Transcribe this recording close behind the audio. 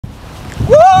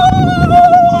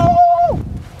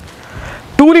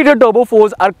2-liter turbo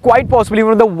 4s are quite possibly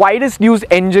one of the widest used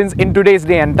engines in today's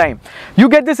day and time. You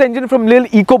get this engine from little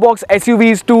eco-box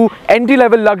SUVs to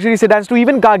entry-level luxury sedans to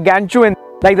even gargantuan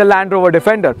like the Land Rover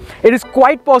Defender. It is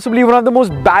quite possibly one of the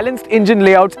most balanced engine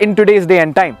layouts in today's day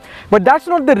and time. But that's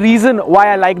not the reason why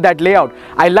I like that layout.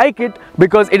 I like it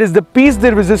because it is the piece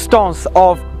de resistance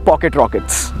of pocket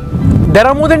rockets. There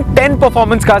are more than 10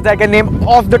 performance cars that I can name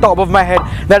off the top of my head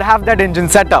that have that engine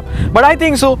setup. But I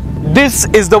think so, this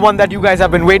is the one that you guys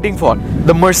have been waiting for.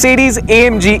 The Mercedes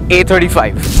AMG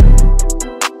A35.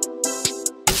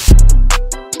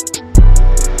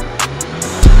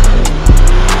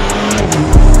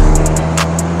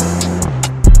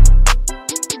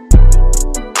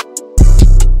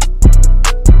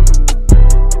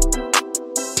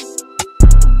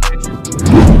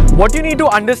 What you need to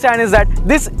understand is that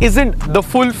this isn't the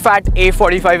full fat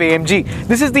A45 AMG.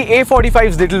 This is the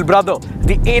A45's little brother,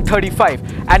 the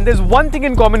A35. And there's one thing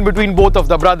in common between both of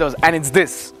the brothers, and it's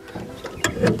this.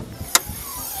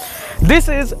 This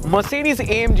is Mercedes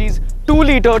AMG's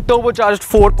 2-liter turbocharged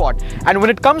 4-pot, and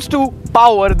when it comes to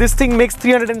power, this thing makes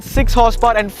 306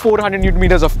 horsepower and 400 Newton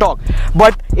meters of torque.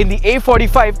 But in the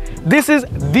A45, this is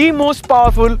the most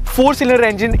powerful 4-cylinder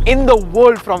engine in the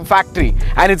world from factory,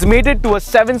 and it's mated to a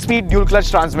 7-speed dual-clutch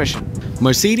transmission.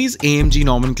 Mercedes AMG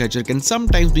nomenclature can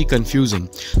sometimes be confusing,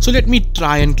 so let me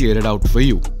try and clear it out for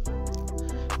you.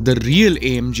 The real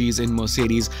AMGs in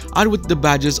Mercedes are with the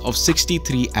badges of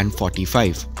 63 and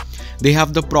 45. They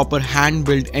have the proper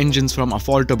hand-built engines from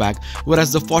Affolterbach,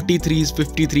 whereas the 43s,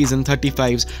 53s and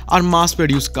 35s are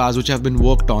mass-produced cars which have been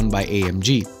worked on by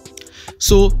AMG.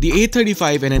 So the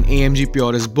A35 in an AMG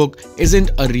purist book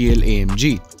isn't a real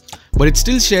AMG, but it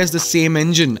still shares the same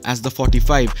engine as the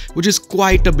 45, which is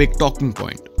quite a big talking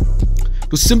point.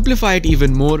 To simplify it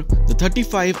even more, the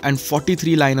 35 and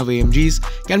 43 line of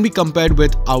AMGs can be compared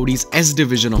with Audi's S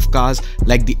division of cars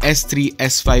like the S3,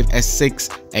 S5,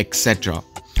 S6, etc.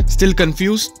 Still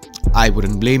confused? I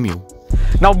wouldn't blame you.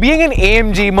 Now, being an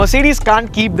AMG, Mercedes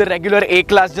can't keep the regular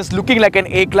A-Class just looking like an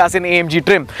A-Class in AMG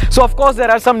trim. So of course there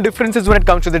are some differences when it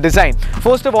comes to the design.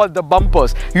 First of all, the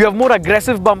bumpers. You have more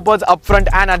aggressive bumpers up front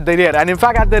and at the rear. And in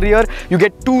fact at the rear, you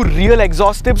get two real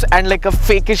exhaust tips and like a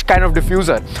fakeish kind of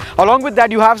diffuser. Along with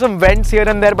that, you have some vents here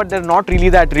and there, but they're not really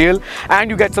that real. And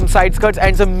you get some side skirts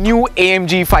and some new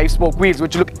AMG 5-spoke wheels,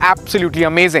 which look absolutely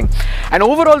amazing. And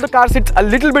overall, the car sits a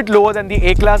little bit lower than the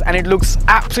A-Class and it looks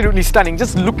absolutely stunning.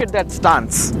 Just look at that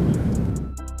stance.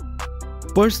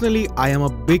 Personally, I am a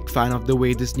big fan of the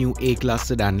way this new A-Class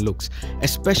sedan looks,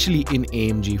 especially in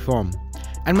AMG form.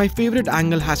 And my favorite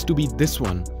angle has to be this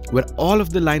one, where all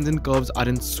of the lines and curves are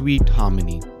in sweet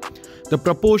harmony. The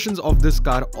proportions of this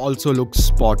car also look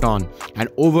spot on, and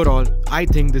overall, I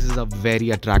think this is a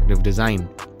very attractive design.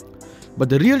 But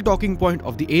the real talking point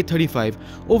of the A35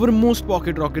 over most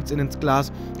pocket rockets in its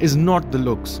class is not the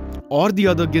looks or the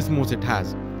other gizmos it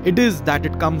has. It is that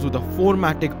it comes with a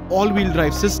 4-matic all-wheel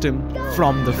drive system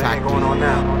from the factory.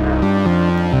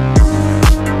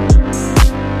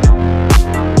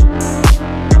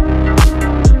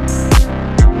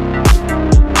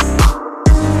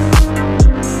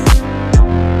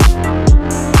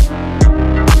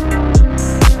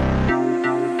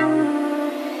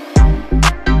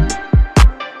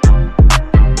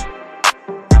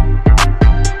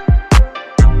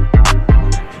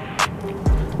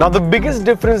 Now the biggest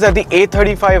difference that the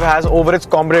A35 has over its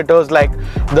competitors like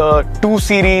the 2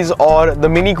 Series or the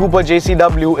Mini Cooper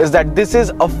JCW is that this is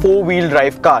a 4-wheel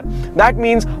drive car. That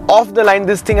means off the line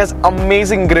this thing has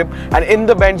amazing grip, and in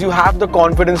the bends you have the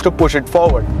confidence to push it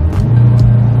forward.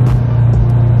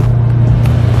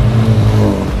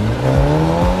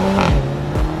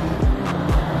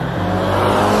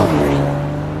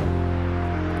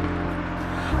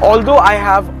 Although I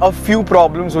have a few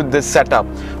problems with this setup.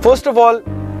 First of all,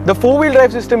 the 4-wheel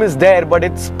drive system is there, but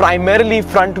it's primarily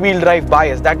front-wheel drive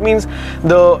bias. That means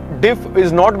the diff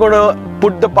is not going to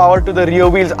put the power to the rear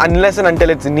wheels unless and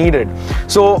until it's needed.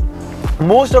 So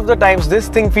most of the times this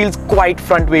thing feels quite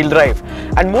front-wheel drive.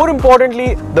 And more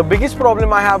importantly, the biggest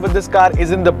problem I have with this car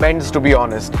is in the bends, to be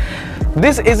honest.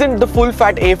 This isn't the full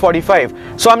fat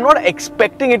A45, so I'm not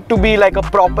expecting it to be like a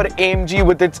proper AMG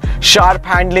with its sharp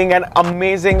handling and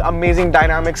amazing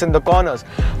dynamics in the corners.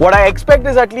 What I expect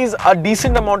is at least a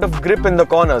decent amount of grip in the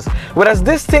corners, whereas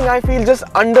this thing I feel just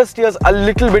understeers a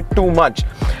little bit too much.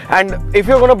 And if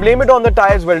you're going to blame it on the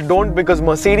tires, well, don't, because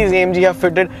Mercedes AMG have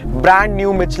fitted brand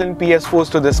new Michelin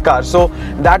PS4s to this car. So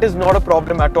that is not a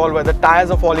problem at all where the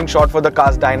tires are falling short for the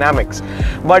car's dynamics.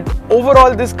 But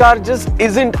overall, this car just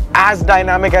isn't as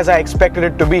dynamic as I expected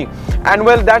it to be. And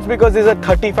well, that's because there's a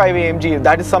 35 AMG.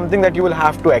 That is something that you will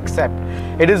have to accept.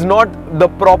 It is not the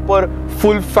proper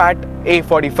full-fat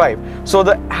A45. So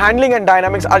the handling and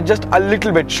dynamics are just a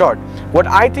little bit short. What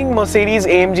I think Mercedes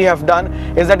AMG have done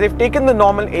is that they've taken the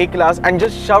normal A-Class and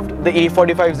just shoved the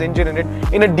A45's engine in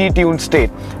it in a detuned state.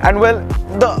 And well,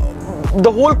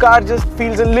 the whole car just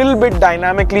feels a little bit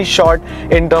dynamically short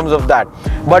in terms of that.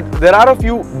 But there are a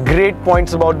few great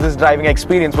points about this driving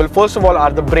experience. Well, first of all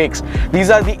are the brakes. These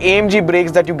are the AMG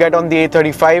brakes that you get on the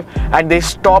A35, and they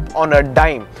stop on a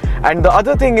dime. And the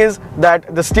other thing is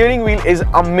that the steering wheel is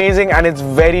amazing and it's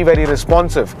very, very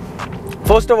responsive.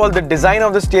 First of all, the design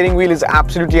of the steering wheel is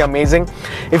absolutely amazing.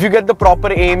 If you get the proper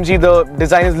AMG, the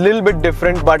design is a little bit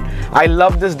different, but I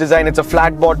love this design. It's a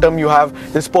flat bottom, you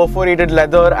have this perforated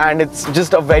leather, and it's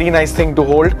just a very nice thing to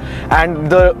hold. And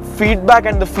the feedback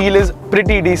and the feel is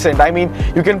pretty decent. I mean,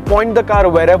 you can point the car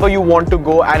wherever you want to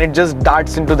go and it just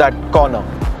darts into that corner.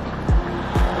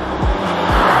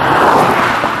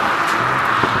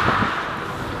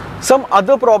 Some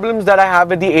other problems that I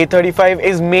have with the A35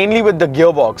 is mainly with the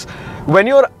gearbox. When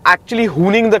you're actually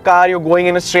hooning the car, you're going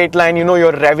in a straight line, you know,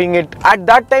 you're revving it. At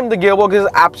that time, the gearbox is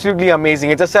absolutely amazing.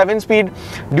 It's a 7-speed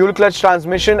dual clutch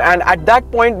transmission, and at that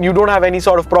point, you don't have any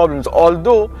sort of problems.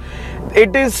 Although,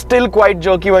 it is still quite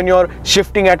jerky when you're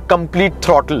shifting at complete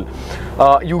throttle.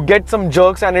 You get some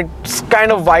jerks and it's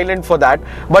kind of violent for that.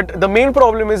 But the main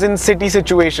problem is in city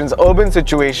situations, urban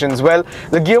situations. Well,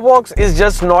 the gearbox is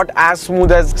just not as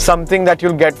smooth as something that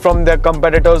you'll get from their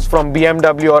competitors from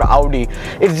BMW or Audi.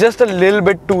 It's just a little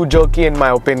bit too jerky in my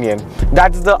opinion.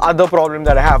 That's the other problem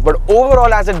that I have. But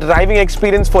overall, as a driving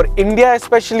experience for India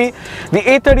especially, the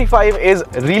A35 is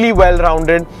really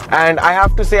well-rounded, and I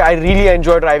have to say I really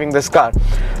enjoy driving this car.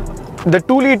 The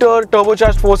 2-liter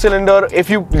turbocharged 4-cylinder, if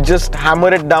you just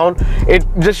hammer it down, it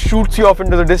just shoots you off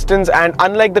into the distance. And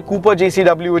unlike the Cooper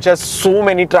JCW, which has so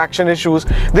many traction issues,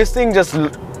 this thing just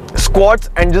squats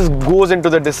and just goes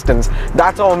into the distance.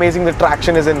 That's how amazing the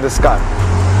traction is in this car.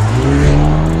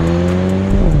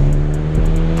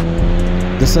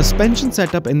 The suspension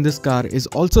setup in this car is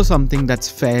also something that's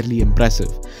fairly impressive.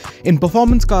 In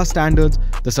performance car standards,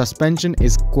 the suspension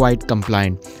is quite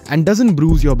compliant and doesn't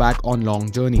bruise your back on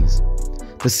long journeys.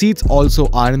 The seats also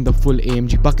aren't the full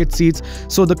AMG bucket seats,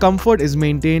 so the comfort is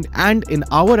maintained, and in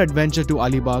our adventure to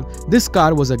Alibag, this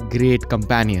car was a great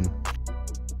companion.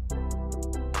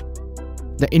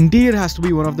 The interior has to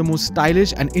be one of the most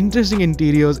stylish and interesting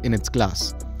interiors in its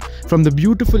class. From the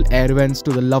beautiful air vents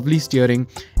to the lovely steering,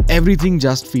 everything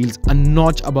just feels a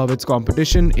notch above its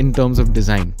competition in terms of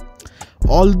design.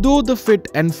 Although the fit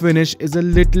and finish is a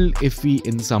little iffy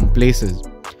in some places.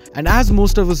 And as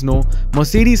most of us know,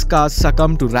 Mercedes cars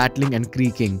succumb to rattling and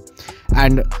creaking.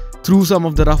 And through some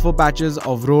of the rougher patches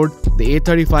of road, the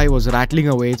A35 was rattling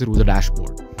away through the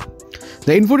dashboard.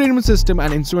 The infotainment system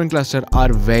and instrument cluster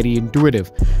are very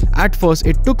intuitive. At first,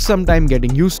 it took some time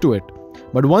getting used to it.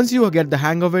 But once you get the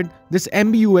hang of it, this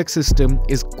MBUX system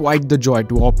is quite the joy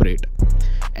to operate.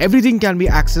 Everything can be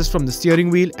accessed from the steering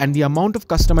wheel, and the amount of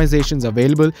customizations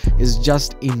available is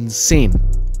just insane.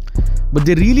 But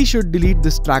they really should delete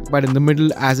this trackpad in the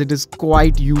middle, as it is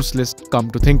quite useless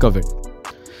come to think of it.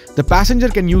 The passenger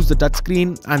can use the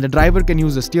touchscreen and the driver can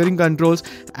use the steering controls,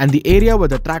 and the area where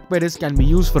the trackpad is can be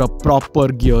used for a proper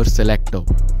gear selector.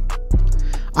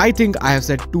 I think I have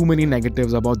said too many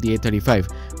negatives about the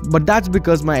A35, but that's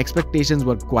because my expectations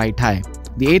were quite high.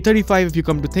 The A35, if you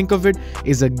come to think of it,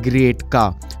 is a great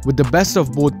car with the best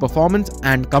of both performance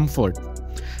and comfort.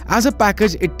 As a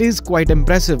package, it is quite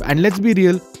impressive, and let's be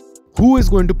real, who is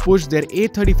going to push their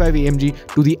A35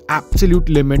 AMG to the absolute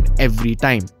limit every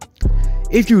time?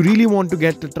 If you really want to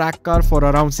get a track car for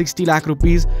around 60 lakh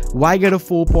rupees, why get a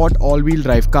 4-pot all-wheel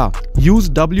drive car?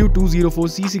 Used W204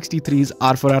 C63s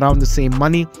are for around the same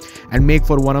money and make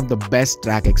for one of the best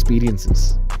track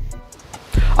experiences.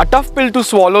 A tough pill to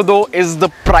swallow though is the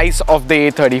price of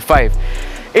the A35.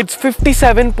 It's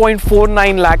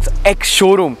 57.49 lakhs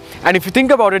ex-showroom. And if you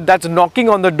think about it, that's knocking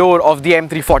on the door of the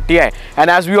M340i. And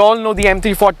as we all know, the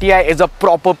M340i is a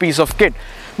proper piece of kit.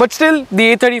 But still,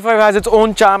 the A35 has its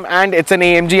own charm, and it's an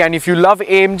AMG, and if you love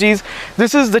AMGs,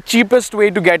 this is the cheapest way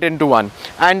to get into one.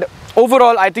 And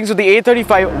overall, I think so the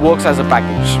A35 works as a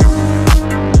package.